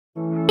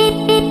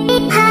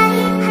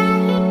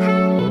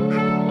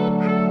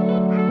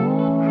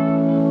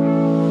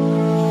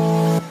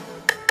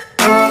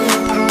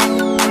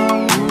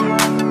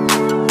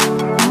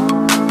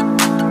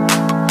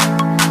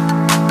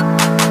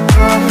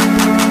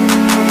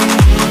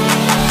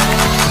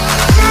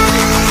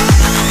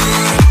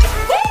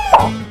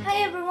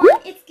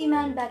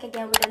back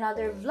again with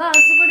another vlog.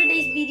 So for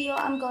today's video,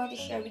 I'm going to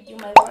share with you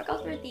my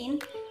workout routine.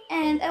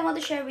 And I want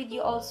to share with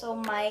you also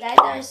my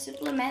dietary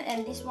supplement.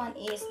 And this one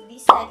is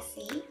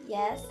BEESEXY.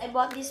 Yes, I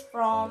bought this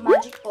from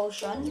Magic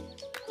Potion.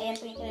 Ayan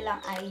po yung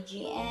kanilang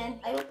IG.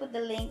 And I will put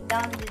the link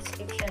down in the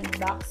description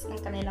box ng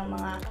kanilang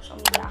mga social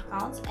media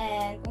accounts.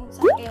 And kung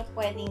saan kayo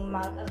pwedeng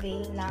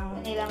mag-avail ng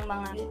kanilang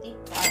mga beauty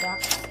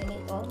products.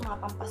 Ganito, mga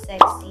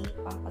pampasexy,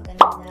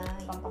 pampaganda,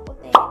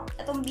 pampaputi.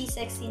 Itong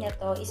BEESEXY na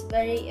to is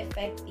very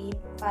effective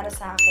para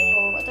sa akin.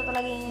 So, ito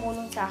talaga yung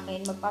mulong sa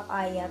akin,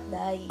 magpapayat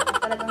dahil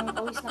talagang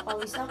pawis na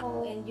pawis ako.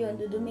 And yun,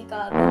 dudumi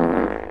ka.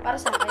 Para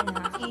sa akin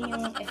ha, yun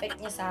yung effect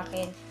niya sa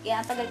akin. Kaya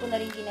ang tagal ko na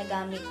rin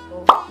ginagamit to.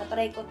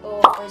 Natry ko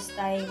to first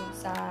time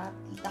sa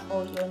tita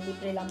ko yun.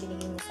 Libre lang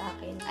binigay niya sa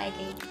akin. Ay,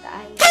 kay tita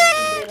ay,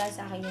 libre lang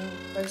sa akin yung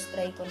first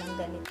try ko ng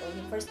ganito.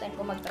 Yung first time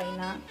ko mag-try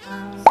na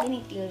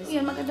slimming pills.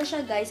 Yun, maganda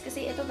siya guys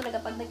kasi ito talaga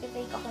pag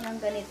nag-take ako ng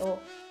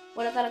ganito,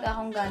 wala talaga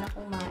akong gana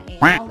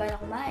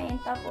kumain.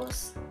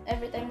 Tapos,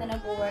 every time na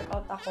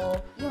nag-workout ako,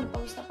 yun,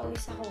 pawis na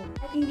pawis ako.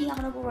 At hindi nga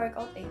ako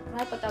nag-workout eh.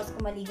 Kahit pagtapos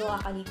ko maligo,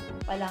 kakaligo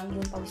pa lang,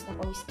 yun, pawis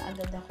na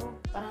agad ako.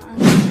 Parang ang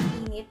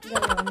init,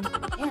 gano'n.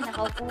 Ayan,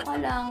 nakaupo ka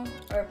lang.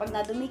 Or pag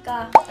nadumi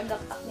ka,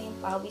 agak-tak na yung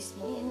pawis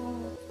mo. Yan yung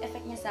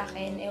effect niya sa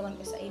akin. Ewan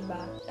ko sa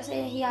iba.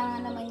 Kasi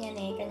hiyangan naman yan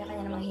eh.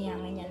 Kanya-kanya namang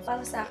hiyangan yan.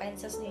 Para sa akin,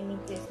 sa swimming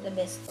pool, the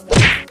best to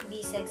guys.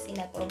 BEESEXY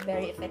na to.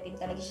 Very effective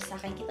talaga siya sa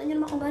akin. Kita nyo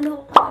naman kung gano'n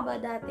ako kakaba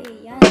dati.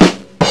 Yan.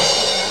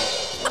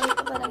 So,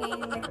 ito talaga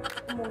yung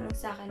tumulong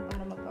sa akin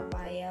para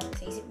magpapaya.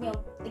 Kasi isip nyo,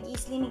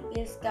 nag-i-slimming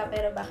pills ka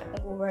pero bakit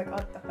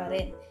nag-workout ka pa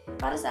rin?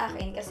 Para sa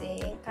akin kasi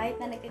kahit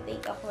na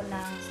nag-take ako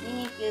ng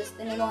slimming pills,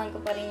 tinulungan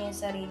ko pa rin yung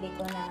sarili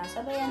ko na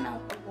sabayan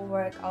ng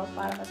pag-workout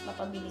para mas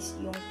mapabilis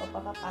yung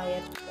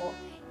pagpapapayat ko.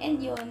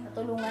 And yun,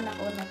 natulungan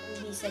ako na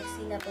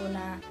BEESEXY na to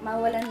na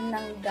mawalan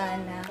ng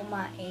gana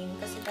kumain.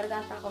 Kasi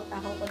talagang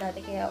takot-takot ko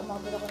dati kaya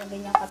umabot ako ng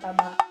ganyang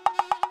kataba.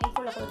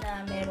 Thankful ako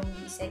na merong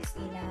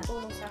BEESEXY na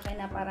tulong sa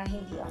akin na parang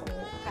hindi ako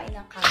kain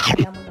ng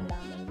kain, lamon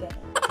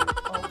gano'n.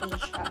 Okay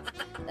siya.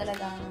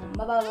 Talagang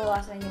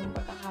mababawasan yung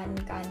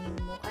pagkakanin-kanin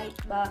mo. Kahit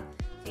ba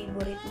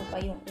favorite mo pa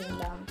yung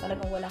ulam,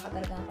 talagang wala ka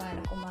talagang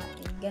kaya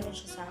kumain. Gano'n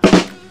siya sa akin.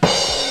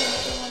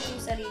 Natulungan ko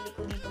yung sarili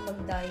ko dito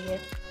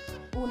mag-diet.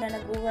 Una,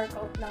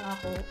 nag-workout lang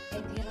ako.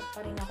 And hirap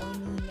pa rin ako,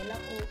 hinihingal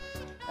ako.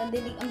 Ang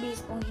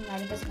bilis kong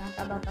hingalin kasi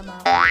nga taba-taba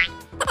ako.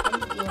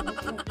 And yun,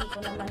 unti ko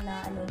naman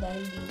na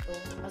dahil dito.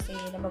 Kasi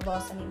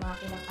nababawasan yung mga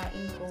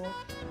kinakain ko.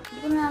 Hindi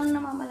ko na lang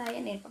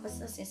namamalayan eh.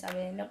 Basta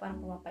sabi nila parang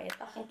pumapayat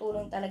ako. Ang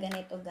tulong talaga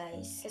nito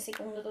guys. Kasi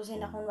kung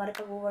tutusin ako, kunwari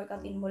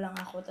pag-workoutin mo lang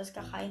ako, tapos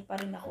kakain pa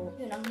rin ako.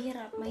 Yun, ang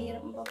hirap.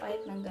 Mahirap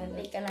mapapayat ng gano'n.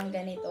 Hindi ka lang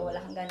ganito,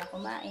 wala kang gana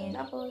kumain.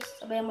 Tapos,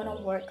 sabayan mo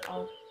ng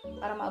workout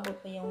para maabot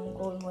mo yung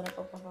goal mo na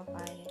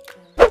pagpapapayat.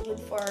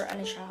 Good for,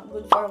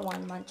 good for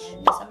 1 month.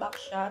 Nasa back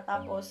siya,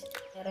 tapos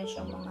meron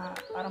siyang mga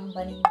parang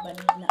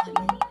banig-banig na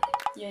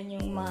yun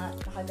yung mga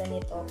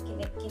nakaganito.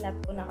 Kinat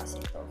ko na kasi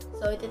ito.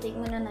 So, iti-take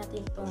muna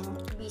natin itong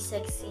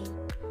BEESEXY.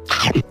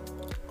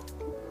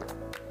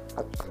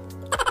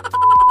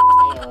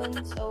 Ayun.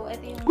 So,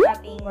 ito yung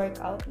ating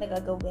workout na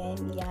gagawin.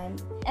 Yan.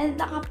 And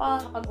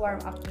nakapag-warm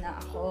up na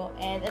ako.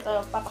 And ito,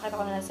 papakita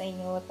ko na lang sa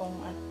inyo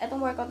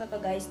itong workout na to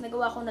guys.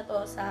 Nagawa ko na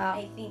to sa,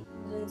 I think,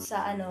 dun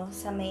sa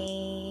sa may,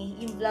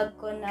 yung vlog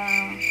ko na,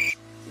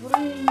 siguro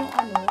yun yung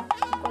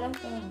hindi ko alam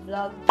kung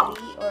vlog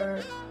 3 or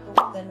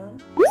 2, ganun.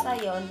 Basta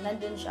yun,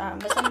 nandun siya.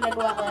 Basta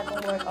nagawa ko na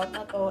itong workout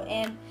na to.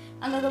 And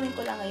ang gagawin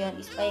ko lang ngayon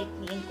is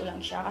pa-i-clean ko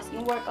lang siya. Kasi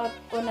yung workout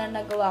ko na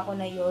nagawa ko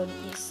na yun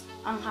is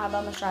ang haba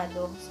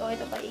masyado. So,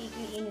 ito pa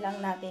i-clean lang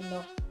natin,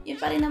 no.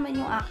 Yun pa rin naman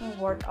yung aking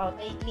workout.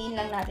 I-clean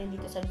lang natin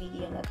dito sa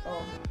video na to.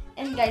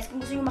 And guys,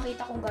 kung gusto nyo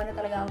makita kung gano'n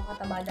talaga ako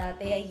kataba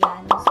dati,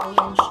 ayan. So,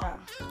 yan siya.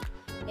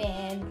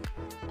 And,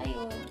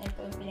 ayun, ito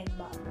yung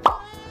pinagbago.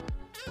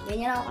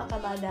 Ganyan ako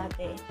kataba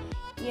dati.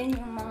 Yan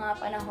yung mga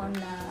panahon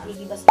na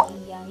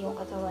gigibas-giyan yung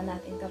katawan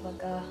natin kapag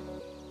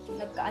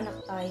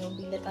nagkaanak tayo,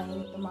 bigla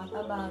tayong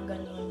tumataba,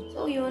 ganun.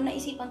 So yun,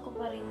 naisipan ko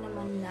pa rin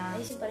naman na,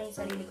 naisip pa rin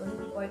yung sarili ko,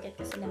 hindi porket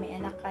kasi na may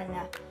anak ka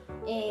na,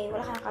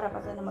 wala kang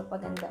karapatan na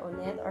magpaganda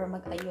ulit or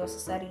mag-ayos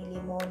sa sarili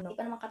mo, no? Hindi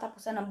pa naman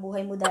katapusan ng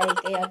buhay mo dahil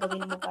kaya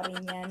gawin mo pa rin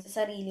yan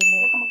sa sarili mo.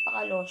 Huwag kang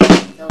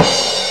magpakalosyon. So,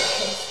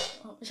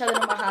 masyado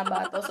na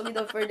mahaba to. So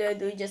without further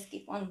ado, just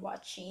keep on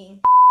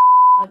watching.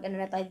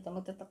 Na tayo dito,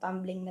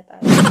 magtatumbling na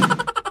tayo.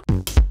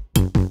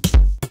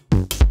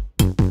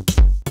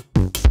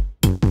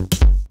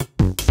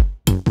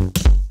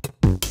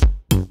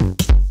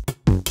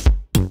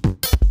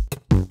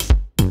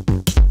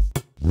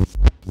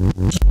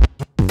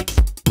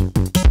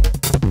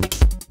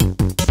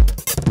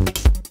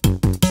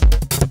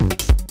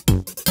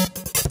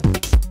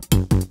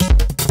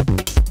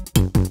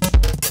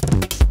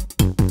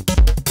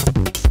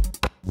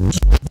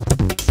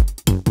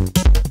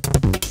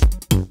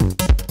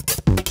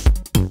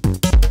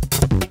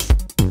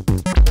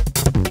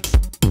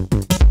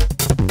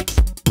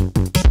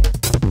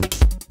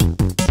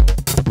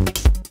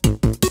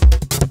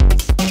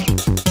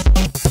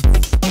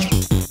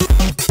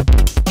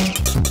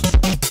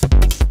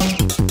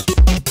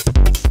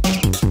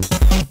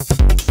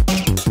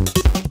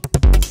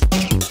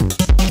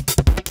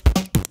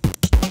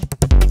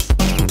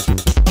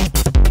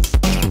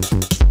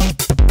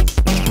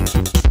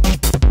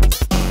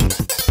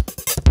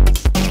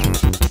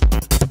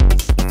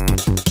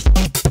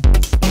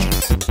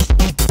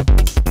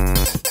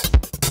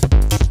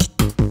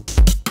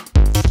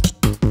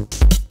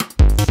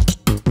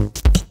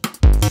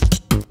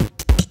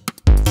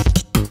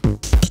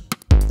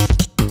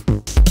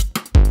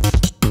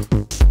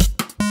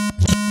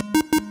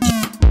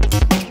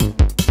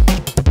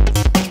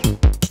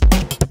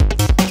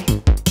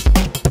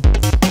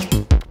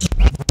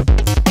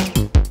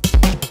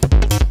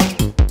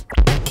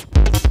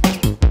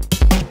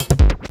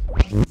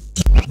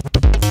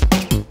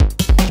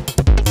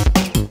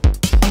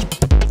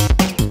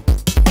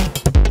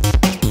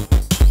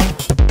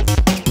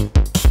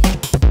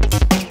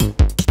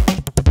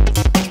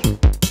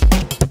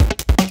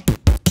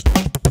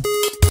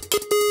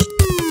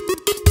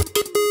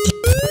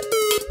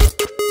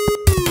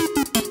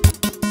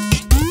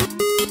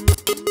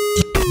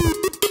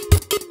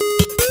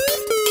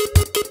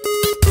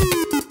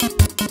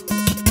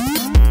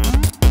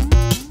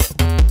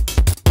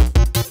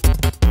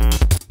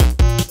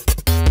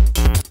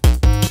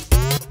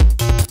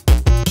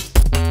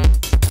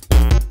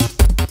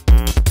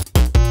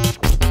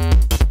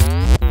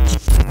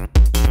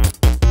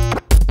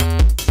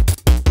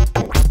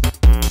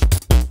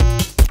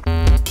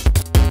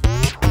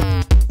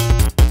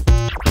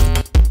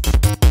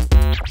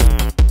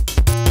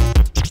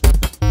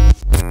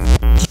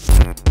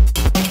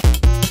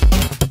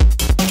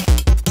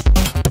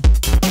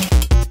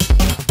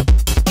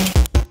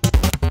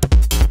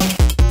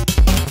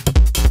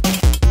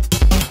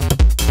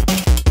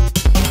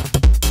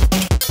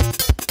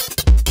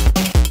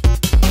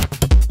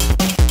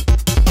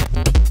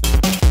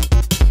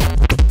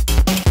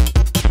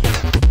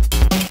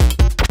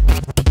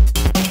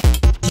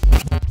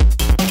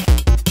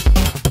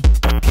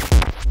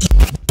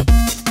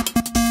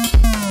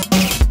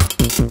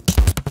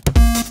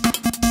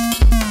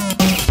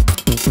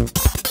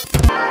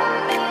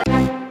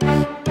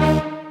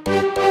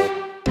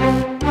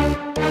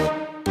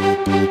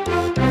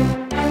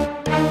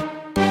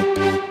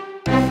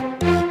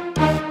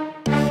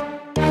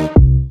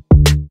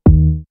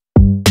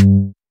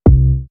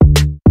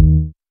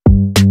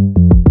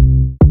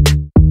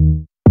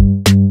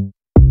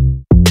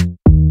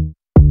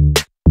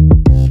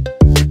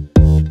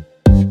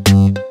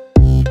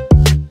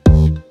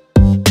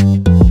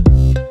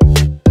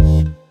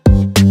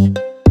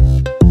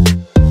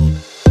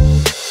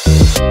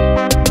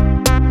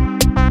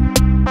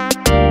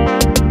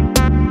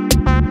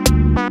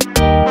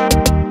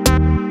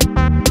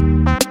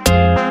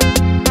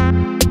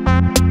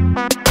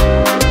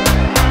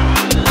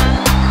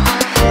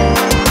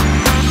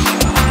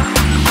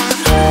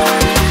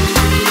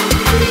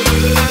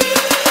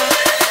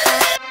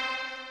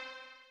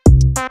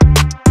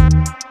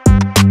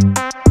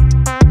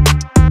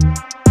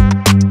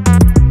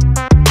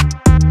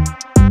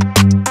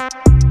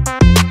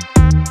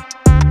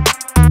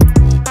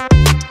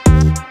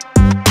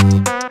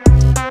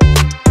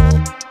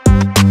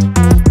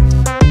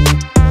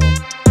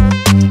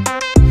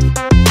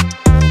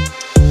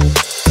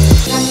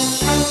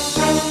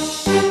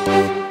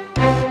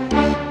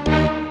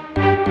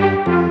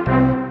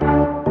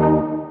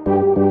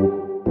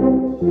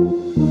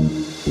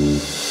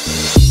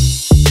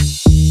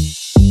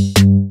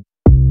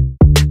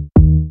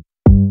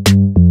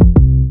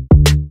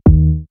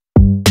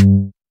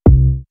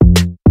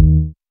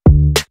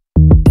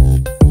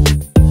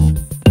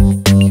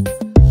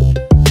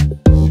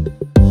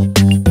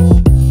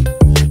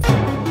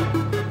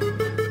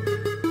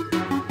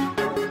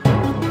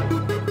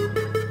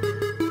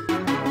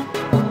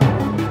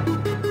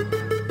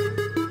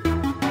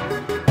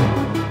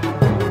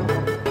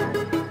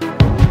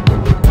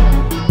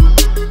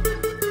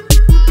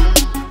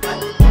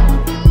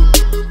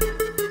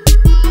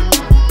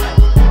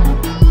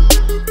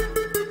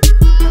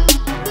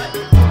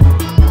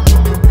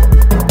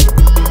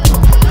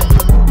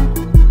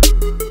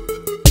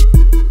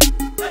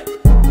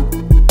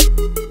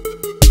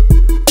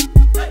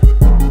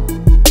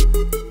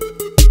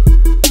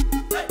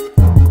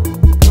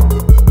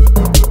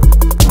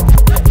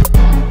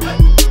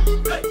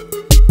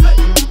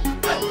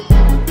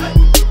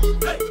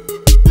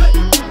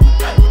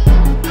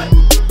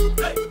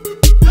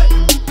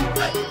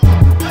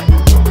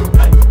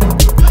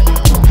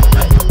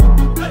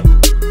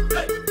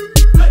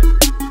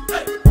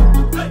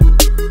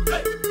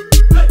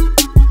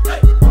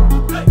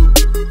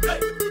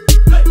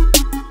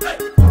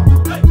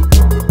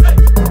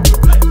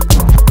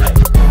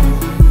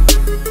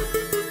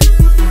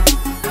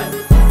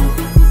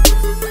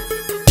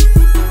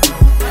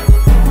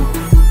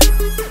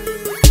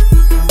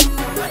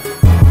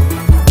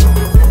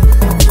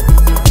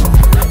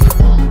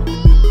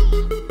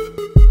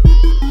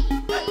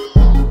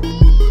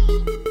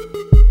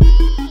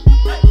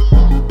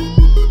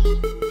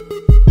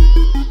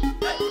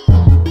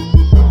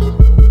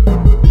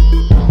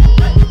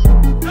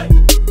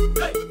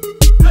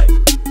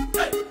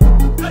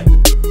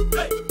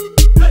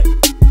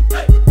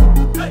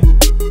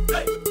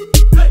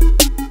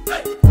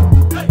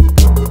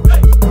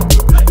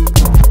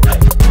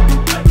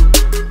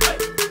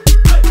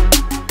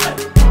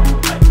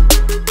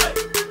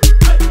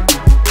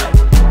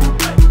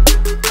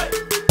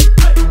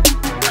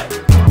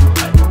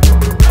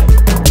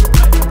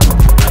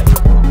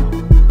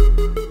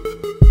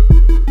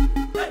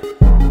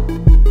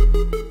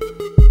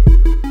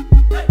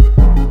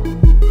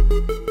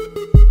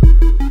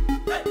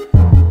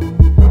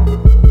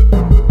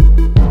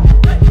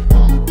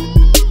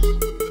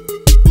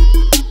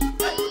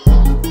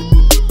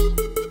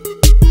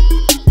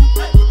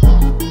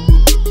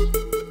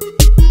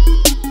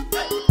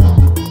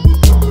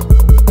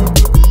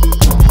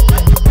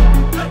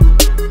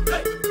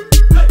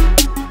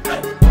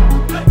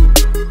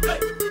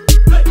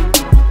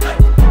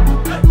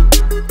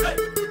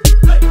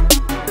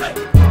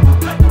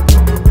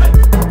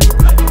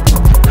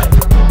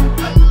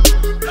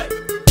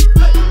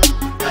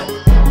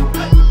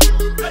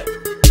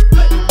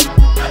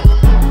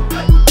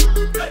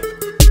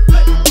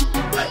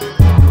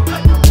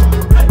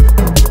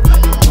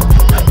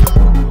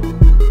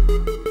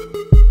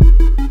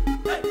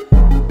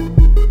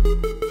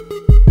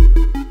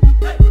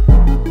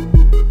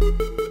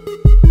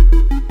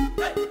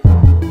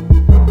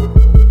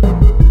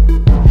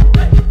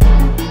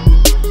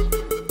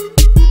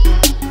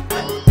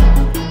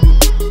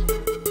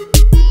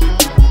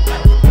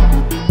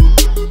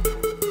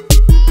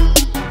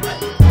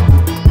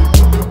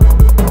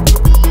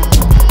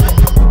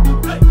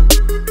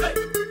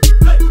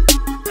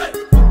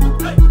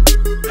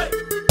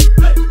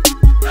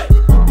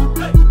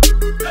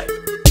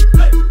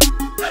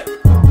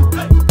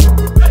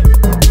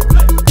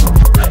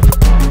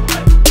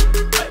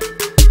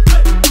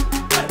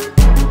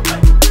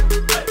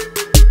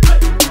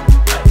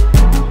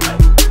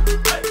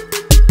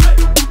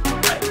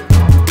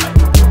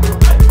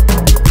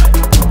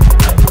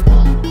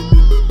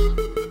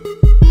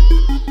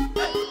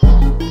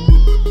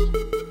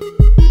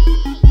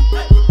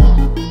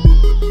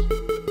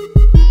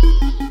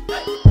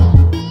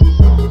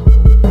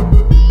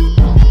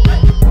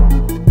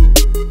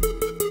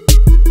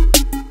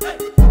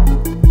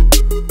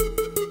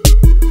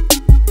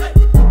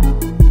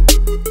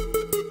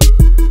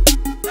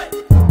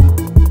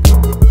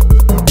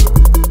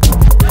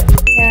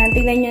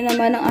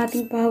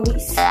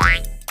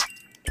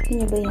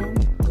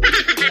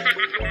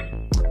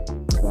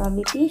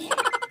 gravity.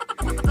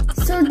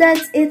 So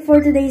that's it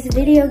for today's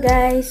video,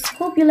 guys.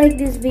 Hope you like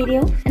this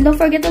video. And don't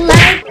forget to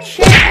like,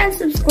 share, and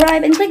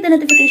subscribe. And click the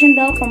notification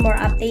bell for more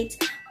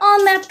updates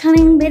on my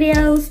upcoming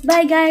videos.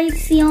 Bye, guys.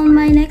 See you on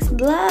my next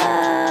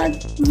vlog.